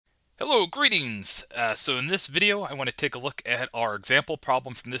Hello, greetings! So in this video, I want to take a look at our example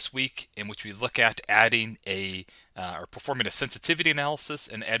problem from this week in which we look at adding or performing a sensitivity analysis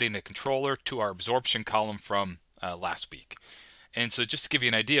and adding a controller to our absorption column from last week. And so just to give you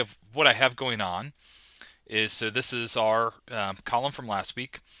an idea of what I have going on is, so this is our column from last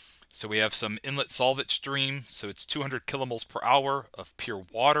week. So we have some inlet solvent stream, so it's 200 kilimoles per hour of pure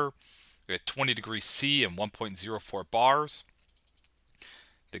water. We have 20 degrees C and 1.04 bars.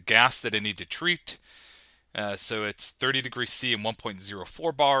 The gas that I need to treat, so it's 30 degrees C and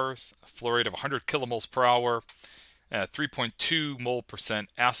 1.04 bars, a flow rate of 100 kilimoles per hour, 3.2 mole percent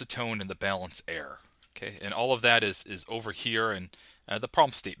acetone in the balance air. Okay, and all of that is over here in the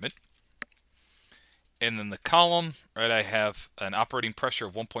problem statement. And then the column, right, I have an operating pressure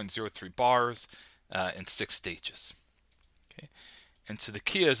of 1.03 bars in 6 stages. Okay, and so the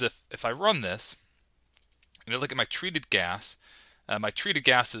key is if I run this and I look at my treated gas, my treated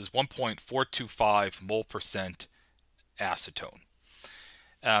gas is 1.425 mole percent acetone.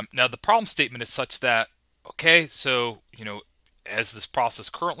 Now the problem statement is such that, okay, so, as this process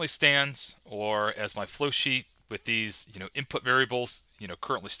currently stands, or as my flow sheet with these, input variables,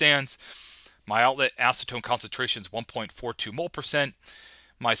 currently stands, my outlet acetone concentration is 1.42 mole percent.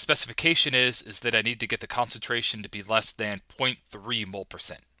 My specification is that I need to get the concentration to be less than 0.3 mole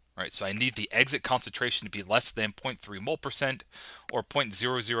percent. Right, so I need the exit concentration to be less than 0.3 mole percent or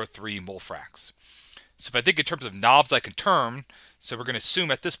 0.003 mole fracs. So if I think in terms of knobs I can turn, so we're going to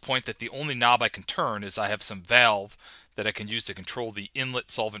assume at this point that the only knob I can turn is I have some valve that I can use to control the inlet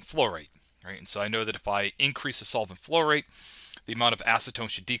solvent flow rate. Right, and so I know that if I increase the solvent flow rate, the amount of acetone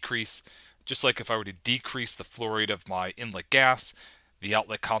should decrease, just like if I were to decrease the flow rate of my inlet gas, the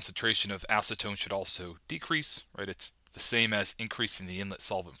outlet concentration of acetone should also decrease. Right, it's the same as increasing the inlet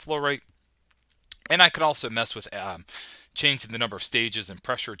solvent flow rate. And I could also mess with changing the number of stages and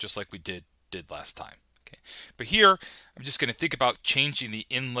pressure just like we did last time. Okay, but here I'm just going to think about changing the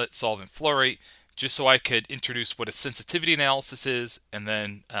inlet solvent flow rate just so I could introduce what a sensitivity analysis is, and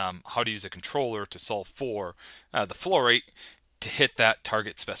then how to use a controller to solve for the flow rate to hit that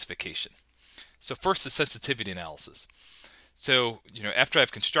target specification. So first, the sensitivity analysis. So after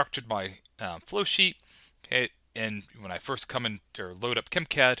I've constructed my flow sheet, okay, and when I first come in or load up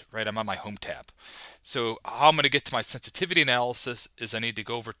CHEMCAD, right, I'm on my home tab. So how I'm going to get to my sensitivity analysis is I need to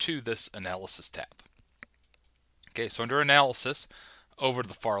go over to this analysis tab. Okay, so under analysis, over to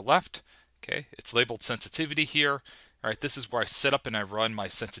the far left, okay, it's labeled sensitivity here. All right, this is where I set up and I run my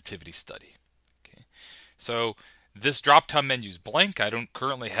sensitivity study. Okay, so this drop-down menu is blank. I don't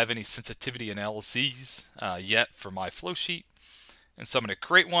currently have any sensitivity analyses yet for my flow sheet. And so I'm going to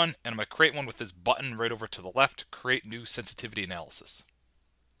create one, and I'm going to create one with this button right over to the left, create new sensitivity analysis.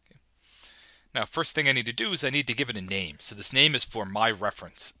 Okay. Now, first thing I need to do is I need to give it a name. So this name is for my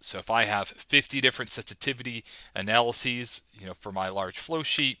reference. So if I have 50 different sensitivity analyses, for my large flow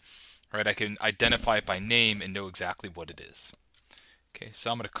sheet, right, I can identify it by name and know exactly what it is. Okay,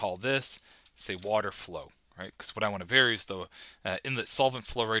 so I'm going to call this, say, water flow, right? Because what I want to vary is the inlet solvent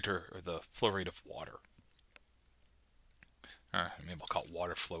flow rate or the flow rate of water. All right, maybe I'll call it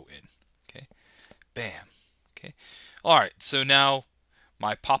water flow in. Okay, bam. Okay, all right. So now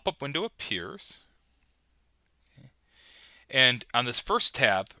my pop-up window appears. Okay. And on this first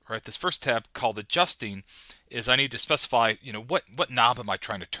tab, right, this first tab called adjusting, is I need to specify, what knob am I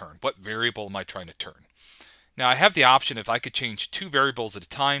trying to turn? What variable am I trying to turn? Now I have the option if I could change 2 variables at a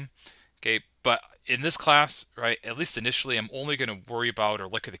time. Okay, but in this class, right, at least initially, I'm only going to worry about or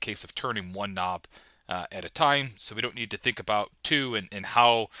look at the case of turning 1 knob at a time, so we don't need to think about 2 and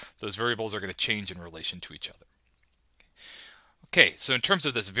how those variables are going to change in relation to each other. Okay, so in terms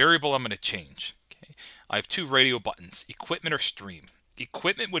of this variable I'm going to change, okay, I have 2 radio buttons, equipment or stream.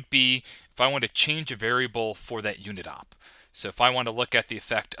 Equipment would be if I want to change a variable for that unit op. So if I want to look at the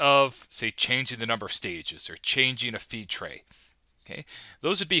effect of, say, changing the number of stages or changing a feed tray, okay,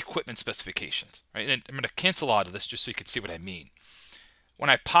 those would be equipment specifications, right? And I'm going to cancel out of this just so you can see what I mean. When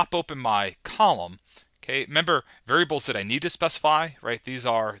I pop open my column, okay, remember variables that I need to specify, right? These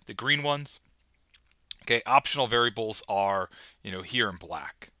are the green ones. Okay, optional variables are, here in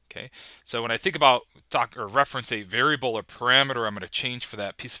black. Okay, so when I think about reference a variable or parameter I'm going to change for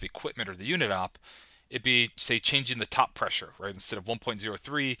that piece of equipment or the unit op, it'd be, say, changing the top pressure, right? Instead of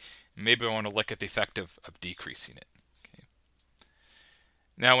 1.03, maybe I want to look at the effect of decreasing it. Okay.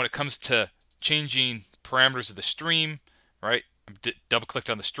 Now, when it comes to changing parameters of the stream, right? Double clicked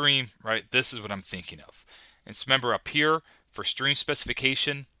on the stream, right? This is what I'm thinking of. And so remember up here for stream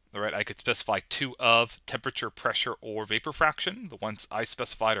specification, all right, I could specify 2 of temperature, pressure, or vapor fraction. The ones I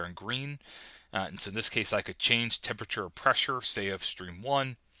specified are in green. And so in this case, I could change temperature or pressure, say of stream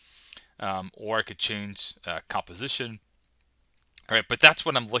 1. or I could change composition. All right, but that's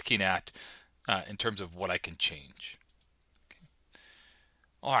what I'm looking at in terms of what I can change. Okay.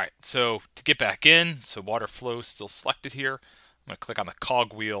 All right, so to get back in, so water flow is still selected here. I'm going to click on the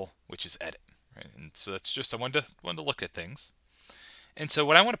cog wheel, which is edit. Right? And so that's just, I wanted to look at things. And so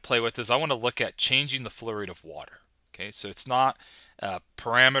what I want to play with is I want to look at changing the flow rate of water. Okay, so it's not a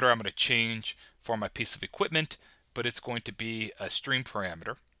parameter I'm going to change for my piece of equipment, but it's going to be a stream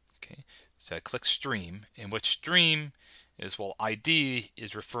parameter. Okay, so I click stream, and what stream is, well, ID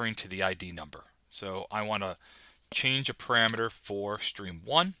is referring to the ID number. So I want to change a parameter for stream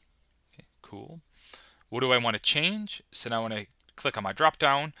 1. Okay, cool. What do I want to change? So now when I click on my drop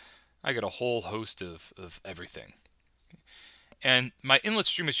down, I get a whole host of everything. And my inlet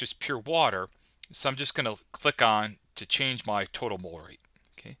stream is just pure water, so I'm just going to click on to change my total mole rate.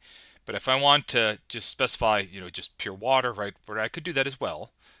 Okay, but if I want to just specify, just pure water, right, where I could do that as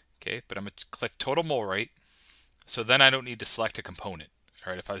well. Okay, but I'm going to click total mole rate, so then I don't need to select a component.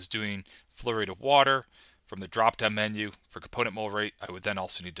 All right, if I was doing flow rate of water from the drop-down menu for component mole rate, I would then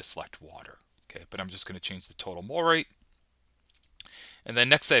also need to select water. Okay, but I'm just going to change the total mole rate. And then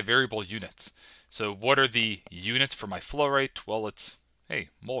next I have variable units. So what are the units for my flow rate? Well, it's, hey,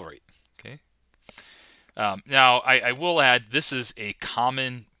 mole rate. Okay. Now I will add, this is a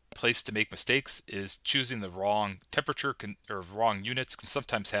common place to make mistakes, is choosing the wrong temperature or wrong units can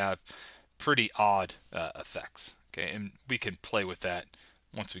sometimes have pretty odd effects. Okay, and we can play with that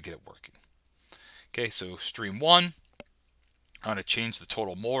once we get it working. Okay, so stream 1, I want to change the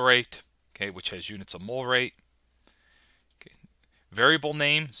total mole rate, okay, which has units of mole rate. Variable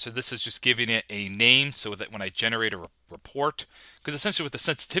name, so this is just giving it a name so that when I generate a report, because essentially what the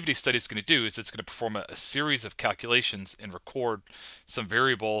sensitivity study is going to do is it's going to perform a series of calculations and record some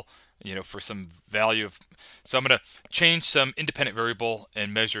variable, for some value of, so I'm going to change some independent variable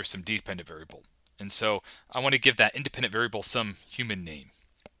and measure some dependent variable. And so I want to give that independent variable some human name.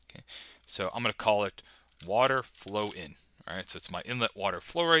 Okay, so I'm going to call it water flow in. All right, so it's my inlet water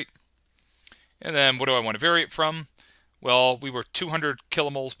flow rate. And then what do I want to vary it from? Well, we were 200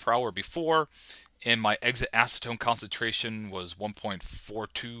 kilomoles per hour before, and my exit acetone concentration was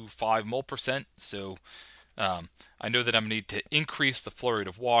 1.425 mole percent. So I know that I'm going to need to increase the flow rate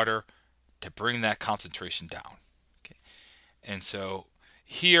of water to bring that concentration down. Okay. And so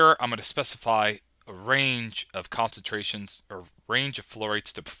here I'm going to specify a range of concentrations or range of flow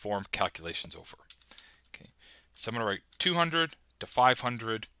rates to perform calculations over. Okay. So I'm going to write 200 to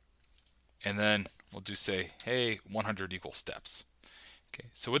 500, and then we'll do say, hey, 100 equal steps. Okay,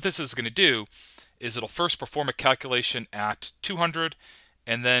 so what this is going to do is it'll first perform a calculation at 200,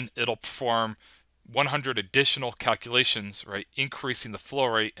 and then it'll perform 100 additional calculations, right, increasing the flow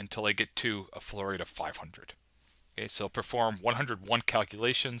rate until I get to a flow rate of 500. Okay, so it'll perform 101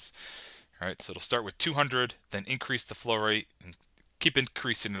 calculations. All right, so it'll start with 200, then increase the flow rate and keep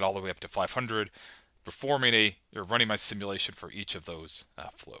increasing it all the way up to 500, performing running my simulation for each of those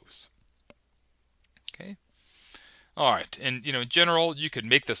flows. Okay. All right, and in general, you could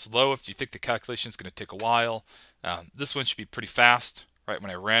make this low if you think the calculation is going to take a while. This one should be pretty fast, right?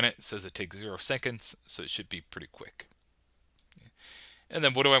 When I ran it, it says it takes 0 seconds, so it should be pretty quick. Okay. And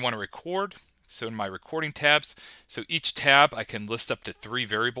then what do I want to record? So in my recording tabs, so each tab I can list up to 3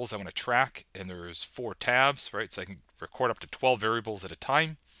 variables I want to track, and there's 4 tabs, right? So I can record up to 12 variables at a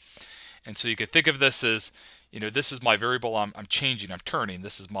time. And so you could think of this as, this is my variable I'm changing, I'm turning.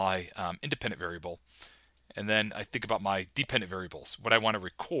 This is my independent variable. And then I think about my dependent variables, what I want to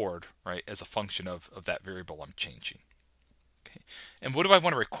record, right, as a function of that variable I'm changing. Okay. And what do I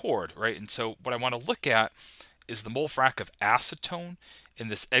want to record, right? And so what I want to look at is the mole frac of acetone in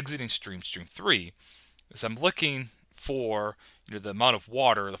this exiting stream, stream 3, is I'm looking for the amount of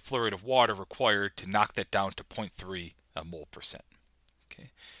water, the flow rate of water required to knock that down to 0.3 mole percent.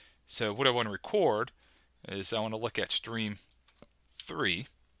 Okay. So what I want to record is I want to look at stream 3.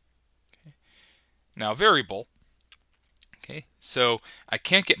 Okay. Now variable, okay, so I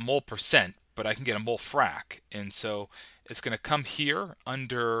can't get mole percent, but I can get a mole frac. And so it's going to come here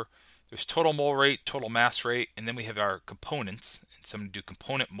under, there's total mole rate, total mass rate, and then we have our components. And so I'm going to do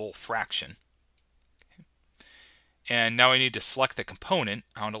component mole fraction. Okay. And now I need to select the component.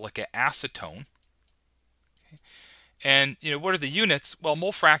 I want to look at acetone. Okay. And what are the units? Well,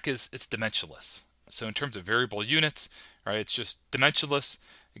 mole frac it's dimensionless. So in terms of variable units, right, it's just dimensionless.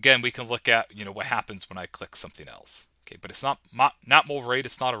 Again, we can look at what happens when I click something else. Okay, but it's not mole rate.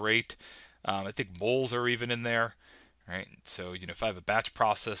 It's not a rate. I think moles are even in there, right? So if I have a batch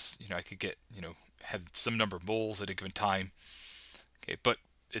process, I could get have some number of moles at a given time. Okay, but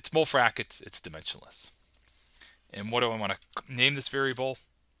it's mole frac. It's dimensionless. And what do I want to name this variable?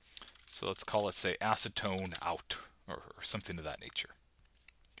 So let's call it, say, acetone out, or something of that nature.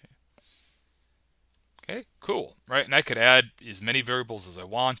 Okay, cool, right? And I could add as many variables as I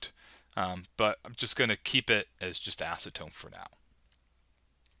want, but I'm just going to keep it as just acetone for now.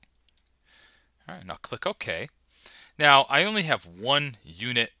 All right, now click OK. Now, I only have one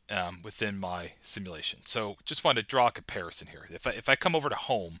unit within my simulation, so just want to draw a comparison here. If I come over to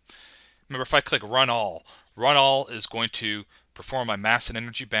Home, remember if I click Run All is going to perform my mass and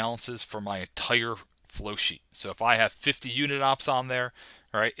energy balances for my entire flow sheet. So if I have 50 unit ops on there,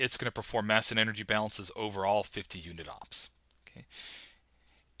 all right, it's going to perform mass and energy balances over all 50 unit ops. Okay.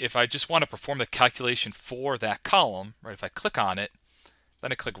 If I just want to perform the calculation for that column, right, if I click on it,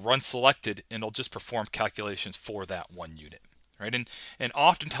 then I click Run Selected, and it'll just perform calculations for that one unit, right? And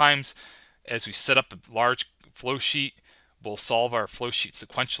oftentimes, as we set up a large flow sheet, we'll solve our flow sheet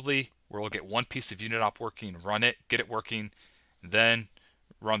sequentially, where we'll get one piece of unit op working, run it, get it working, then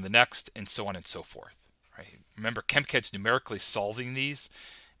run the next, and so on and so forth. Right? Remember, CHEMCAD's numerically solving these,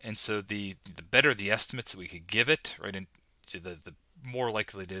 and so the better the estimates that we could give it, right, and the more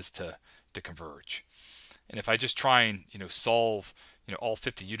likely it is to converge. And if I just try and solve all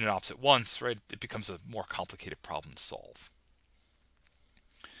 50 unit ops at once, right, it becomes a more complicated problem to solve.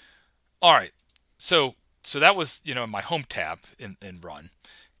 All right, so that was in my Home tab in Run.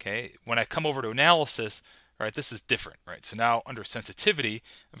 Okay, when I come over to Analysis, right, this is different, right? So now under Sensitivity,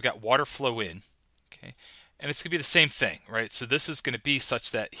 I've got Water Flow In. Okay, and it's going to be the same thing, right? So this is going to be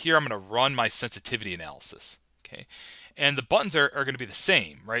such that here I'm going to run my sensitivity analysis. Okay, and the buttons are going to be the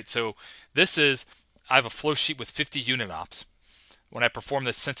same, right? So this is, I have a flow sheet with 50 unit ops. When I perform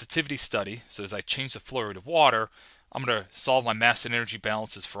this sensitivity study, so as I change the flow rate of water, I'm going to solve my mass and energy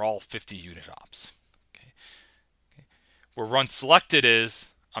balances for all 50 unit ops. Okay. Where Run Selected is,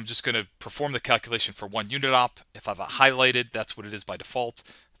 I'm just going to perform the calculation for one unit op. If I have it highlighted, that's what it is by default.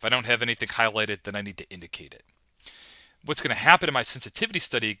 If I don't have anything highlighted, then I need to indicate it. What's going to happen in my sensitivity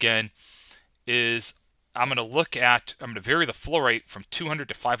study again is I'm going to vary the flow rate from 200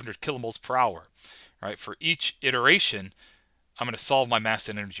 to 500 kilomoles per hour. Right? For each iteration, I'm going to solve my mass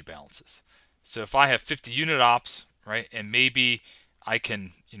and energy balances. So if I have 50 unit ops, right, and maybe I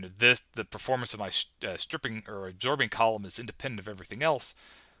can, the performance of my stripping or absorbing column is independent of everything else,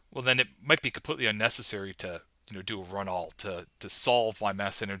 well, then it might be completely unnecessary to, do a run all to solve my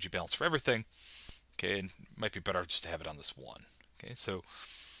mass and energy balance for everything. Okay, and it might be better just to have it on this one. Okay, so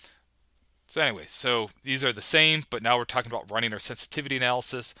anyway, so these are the same, but now we're talking about running our sensitivity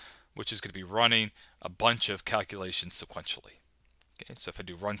analysis, which is going to be running a bunch of calculations sequentially. Okay, so if I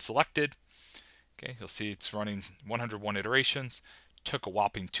do Run Selected, okay, you'll see it's running 101 iterations, took a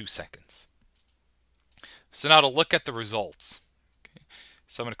whopping 2 seconds. So now to look at the results. Okay,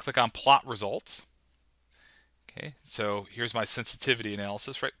 so I'm going to click on Plot Results. Okay, so here's my sensitivity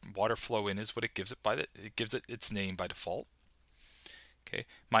analysis, right? Water flow in is what it gives it it gives it its name by default. Okay,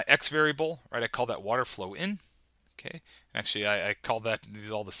 my X variable, right? I call that water flow in. Okay, actually I call that, these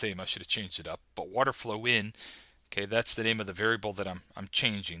are all the same. I should have changed it up, but water flow in. Okay, that's the name of the variable that I'm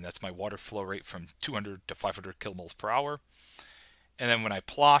changing. That's my water flow rate from 200 to 500 kilomoles per hour. And then when I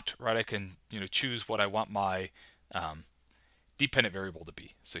plot, right, I can choose what I want my dependent variable to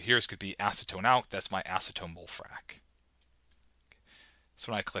be. So here's could be acetone out. That's my acetone mole frac.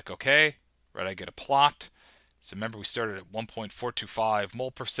 So when I click OK, right, I get a plot. So remember we started at 1.425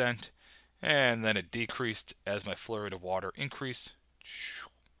 mole percent, and then it decreased as my flow rate of water increased.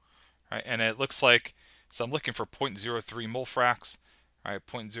 Right, and it looks like, so I'm looking for 0.03 mole fracs. All right,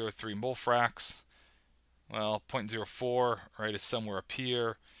 0.03 mole fracs. Well, 0.04, right, is somewhere up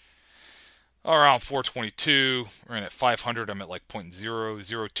here. Around 422. We're in at 500. I'm at like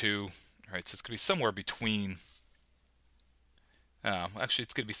 0.002. Right, so it's going to be somewhere between. Actually,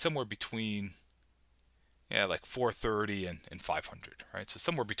 it's going to be somewhere between, like 430 and 500. Right, so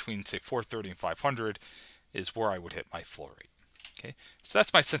somewhere between, say, 430 and 500 is where I would hit my flow rate. Okay, so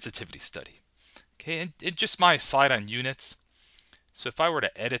that's my sensitivity study. Okay, and just my slide on units. So if I were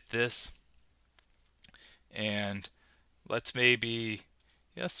to edit this, and let's maybe,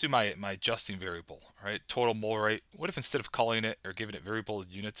 let's do my adjusting variable, right? Total mole rate. What if instead of calling it or giving it variable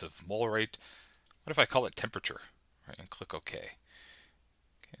units of mole rate, what if I call it temperature, right? And click OK.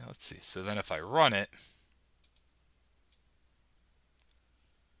 Okay, let's see. So then if I run it,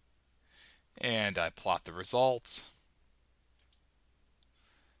 and I plot the results,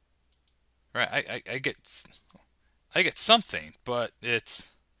 right? I get something, but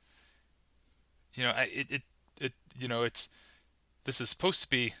it's it's this is supposed to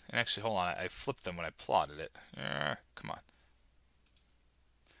be, and actually hold on, I flipped them when I plotted it. Come on,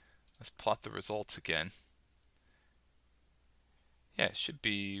 let's plot the results again. Yeah, it should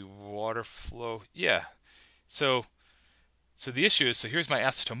be water flow. Yeah. So the issue is, so here's my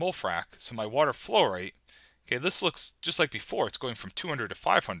acetone mole frac. So my water flow rate, okay, this looks just like before. It's going from 200 to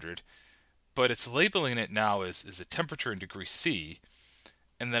 500, but it's labeling it now as a temperature in degrees C.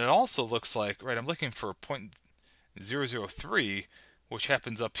 And then it also looks like, right, I'm looking for 0.003, which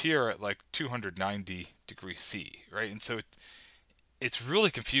happens up here at like 290 degrees C, right? And so it's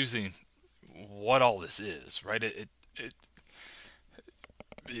really confusing what all this is, right?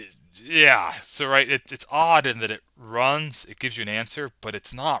 Yeah, so right, it's odd in that it runs, it gives you an answer, but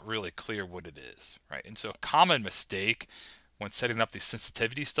it's not really clear what it is, right? And so a common mistake when setting up these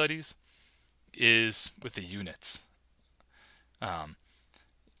sensitivity studies is with the units. Um,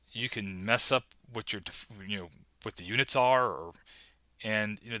 you can mess up what your what the units are,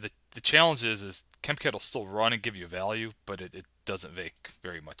 and the challenge is CHEMCAD will still run and give you a value, but it doesn't make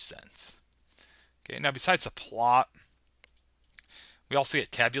very much sense. Okay, now besides the plot, we also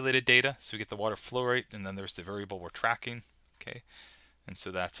get tabulated data, so we get the water flow rate, and then there's the variable we're tracking. Okay, and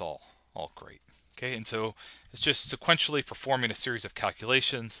so that's all great. Okay, and so it's just sequentially performing a series of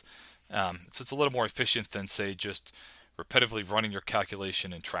calculations. So it's a little more efficient than, say, just repetitively running your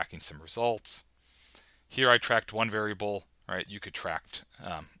calculation and tracking some results. Here I tracked one variable, right? You could track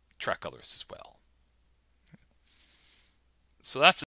others as well. So that's